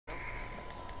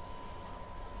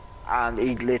And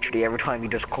he literally, every time he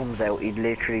just comes out, he'd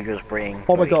literally just bring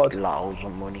Oh my like, god. loads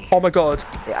of money. Oh my god.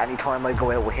 Yeah, any time I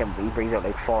go out with him, he brings out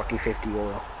like 40, 50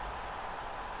 euro.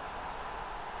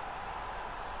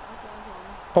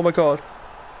 Oh my god.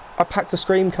 I packed a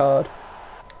Scream card.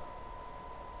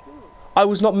 I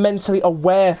was not mentally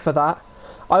aware for that.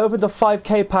 I opened a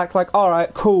 5k pack like,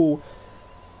 alright, cool.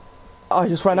 I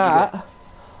just ran out.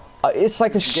 It's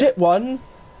like a shit one.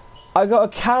 I got a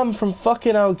cam from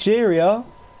fucking Algeria.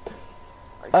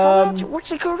 What's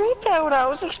he going now? I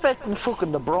was expecting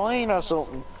fucking De Bruyne or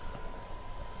something.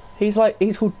 He's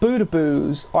called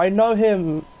Budaboos. I know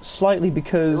him slightly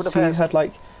because Budapest. he had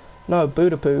like, no,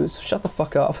 Budaboos. Shut the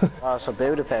fuck up. Oh, so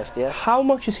Budapest, yeah. How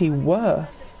much is he worth?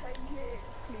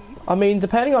 I mean,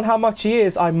 depending on how much he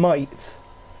is, I might.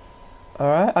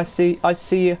 Alright, I see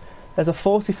there's a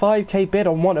 45k bid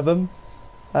on one of them.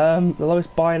 The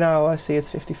lowest buy now I see is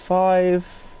 55.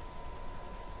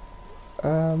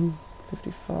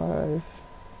 55.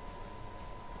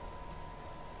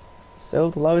 Still,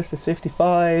 the lowest is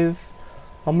 55.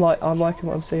 I'm liking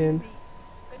what I'm seeing.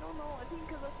 I don't know, I think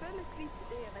because I fell asleep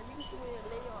today and I think the way I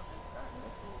lay on and starting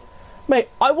listening. Mate,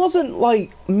 I wasn't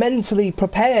like mentally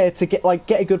prepared to get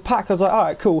a good pack. I was like,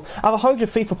 alright, cool. I have 100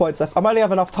 FIFA points left. I might only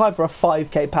have enough time for a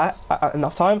 5k pack.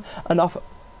 Enough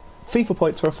FIFA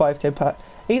points for a 5k pack.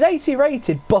 He's 80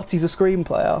 rated, but he's a Scream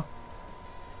player.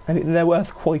 And they're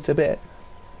worth quite a bit.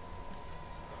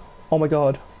 Oh my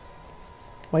god.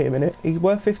 Wait a minute. He's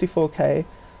worth 54k.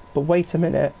 But wait a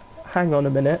minute. Hang on a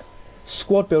minute.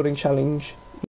 Squad building challenge.